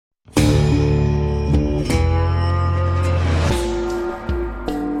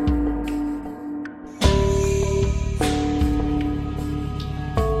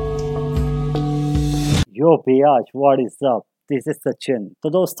यो बियाज what is up. This is Sachin. तो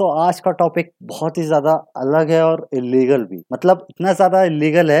दोस्तों आज का टॉपिक बहुत ही ज्यादा अलग है और इलीगल भी, मतलब इतना ज्यादा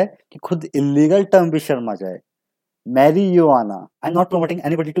इलीगल है कि खुद इलीगल टर्म भी शर्मा जाए। Marijuana. I am not promoting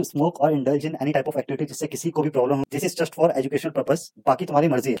anybody to smoke और indulge in any type of activity जिससे किसी को भी प्रॉब्लम हो। This is just for educational purpose. बाकी तुम्हारी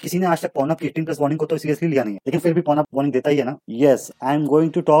मर्जी है। किसी ने आज तक पॉर्नअप की 18+ वार्निंग को तो सीरियसली लिया नहीं है, लेकिन फिर भी पॉर्नअप वार्निंग देता ही है ना। Yes, I am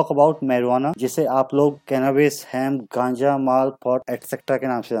going to talk about marijuana, जिसे आप लोग कैनबिस, हेम्प, गांजा, माल, पॉट एटसेट्रा के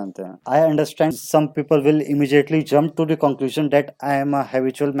नाम से जानते हैं। I understand some people will immediately jump to the conclusion that I am a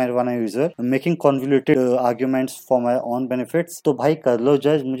habitual marijuana user making convoluted arguments for my own benefits. तो भाई कर लो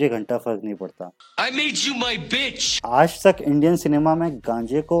जज, मुझे घंटा फर्क नहीं पड़ता। I made you my bitch. आज तक इंडियन सिनेमा में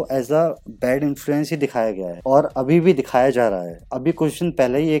गांजे को एज अ बैड इन्फ्लुएंस ही दिखाया गया है और अभी भी दिखाया जा रहा है। अभी कुछ दिन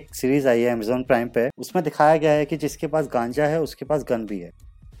पहले ही एक सीरीज आई है Amazon प्राइम पे, उसमें दिखाया गया है कि जिसके पास गांजा है उसके पास गन भी है।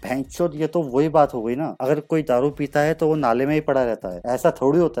 भैंचोद, ये तो वही बात हो गई ना, अगर कोई दारू पीता है तो वो नाले में ही पड़ा रहता है, ऐसा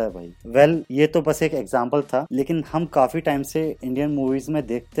थोड़ी होता है भाई। वेल, ये तो बस एक एग्जांपल था, लेकिन हम काफी टाइम से इंडियन मूवीज में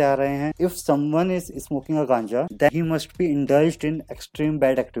देखते आ रहे हैं, if someone is smoking a गांजा then he must be indulged in extreme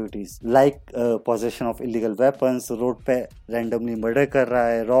bad activities like possession of illegal weapons, road पे रैंडमली मर्डर कर रहा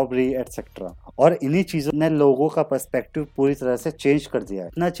है, रॉबरी एटसेट्रा। और इन्हीं चीजों ने लोगों का पर्सपेक्टिव पूरी तरह से चेंज कर दिया है।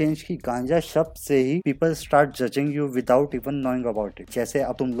 इतना चेंज कि गांजा शब्द से ही people start judging you without even knowing about it, जैसे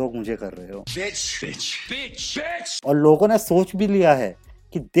अब तुम लोग मुझे कर रहे हो। और लोगों ने सोच भी लिया है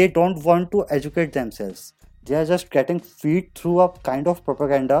कि they don't want to educate themselves, they are just getting feed through a kind of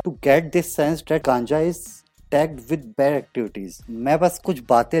propaganda to get this sense that ganja is tagged with bad activities. मैं बस कुछ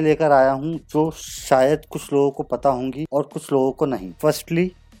बातें लेकर आया हूँ जो शायद कुछ लोगों को पता होंगी और कुछ लोगों को नहीं।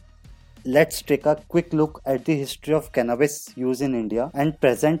 Firstly, let's take a quick look at the history of cannabis use in India and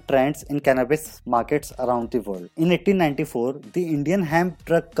present trends in cannabis markets around the world. In 1894, the Indian Hemp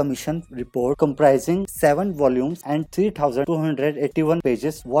Drug Commission report comprising 7 volumes and 3,281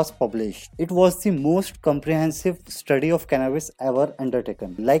 pages was published. It was the most comprehensive study of cannabis ever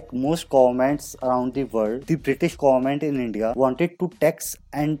undertaken. Like most governments around the world, the British government in India wanted to tax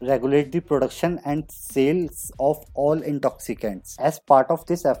and regulate the production and sales of all intoxicants. As part of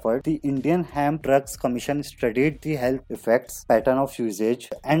this effort, the Indian Hemp Drugs Commission studied the health effects, pattern of usage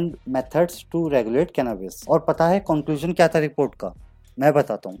and methods to regulate cannabis. और पता है conclusion क्या था report का? मैं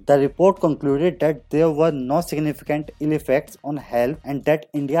बताता हूँ। The report concluded that there were no significant ill effects on health and that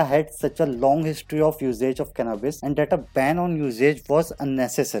India had such a long history of usage of cannabis and that a ban on usage was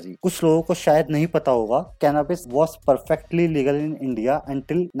unnecessary. कुछ लोगों को शायद नहीं पता होगा, cannabis was perfectly legal in India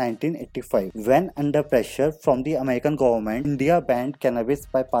until 1985. When under pressure from the American government, India banned cannabis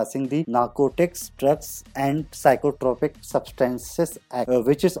by passing the Narcotics, Drugs and Psychotropic Substances Act,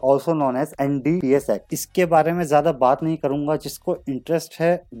 which is also known as NDPS Act. इसके बारे में ज्यादा बात नहीं करूंगा, जिसको interest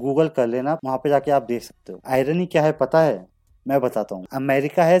है Google कर लेना, वहां पे जाके आप देख सकते हो। आयरनी क्या है पता है? मैं बताता हूँ।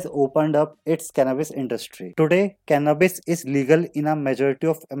 America has opened up its cannabis industry. Today cannabis is legal in a majority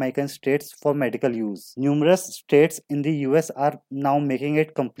of American states for medical use. Numerous states in the US are now making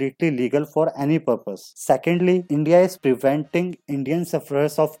it completely legal for any purpose. Secondly, India is preventing Indian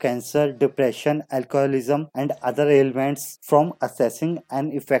sufferers of cancer, depression, alcoholism and other ailments from accessing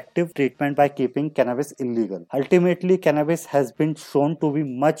an effective treatment by keeping cannabis illegal. Ultimately, cannabis has been shown to be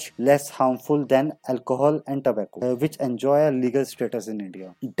much less harmful than alcohol and tobacco, which enjoy a legal status in India.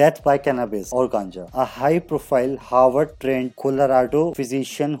 Death by cannabis or ganja. A high-profile Harvard-trained Colorado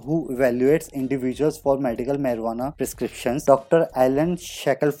physician who evaluates individuals for medical marijuana prescriptions, Dr. Alan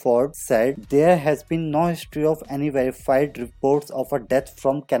Shackelford, said there has been no history of any verified reports of a death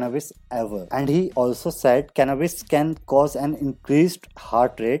from cannabis ever. And he also said cannabis can cause an increased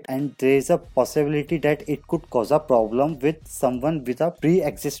heart rate and there is a possibility that it could cause a problem with someone with a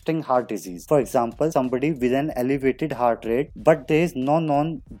pre-existing heart disease. For example, somebody with an elevated heart rate but there is no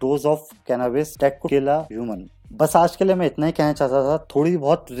known dose of cannabis that could kill a human. बस आज के लिए मैं इतना ही कहना चाहता था। थोड़ी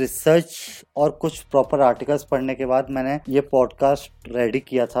बहुत रिसर्च और कुछ प्रॉपर आर्टिकल्स पढ़ने के बाद मैंने ये पॉडकास्ट रेडी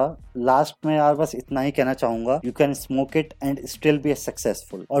किया था। लास्ट में यार बस इतना ही कहना चाहूंगा, you can smoke it and still be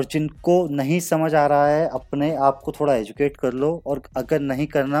successful. और जिनको नहीं समझ आ रहा है, अपने आप को थोड़ा एजुकेट कर लो, और अगर नहीं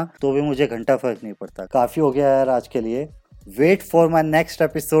करना तो भी मुझे घंटा फर्क नहीं पड़ता। काफी हो गया यार आज के लिए। Wait for my next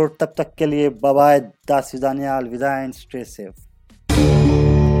episode. तब तक के लिए बाय बाय, दास विदानियाल, विदा एंड स्टे सेफ।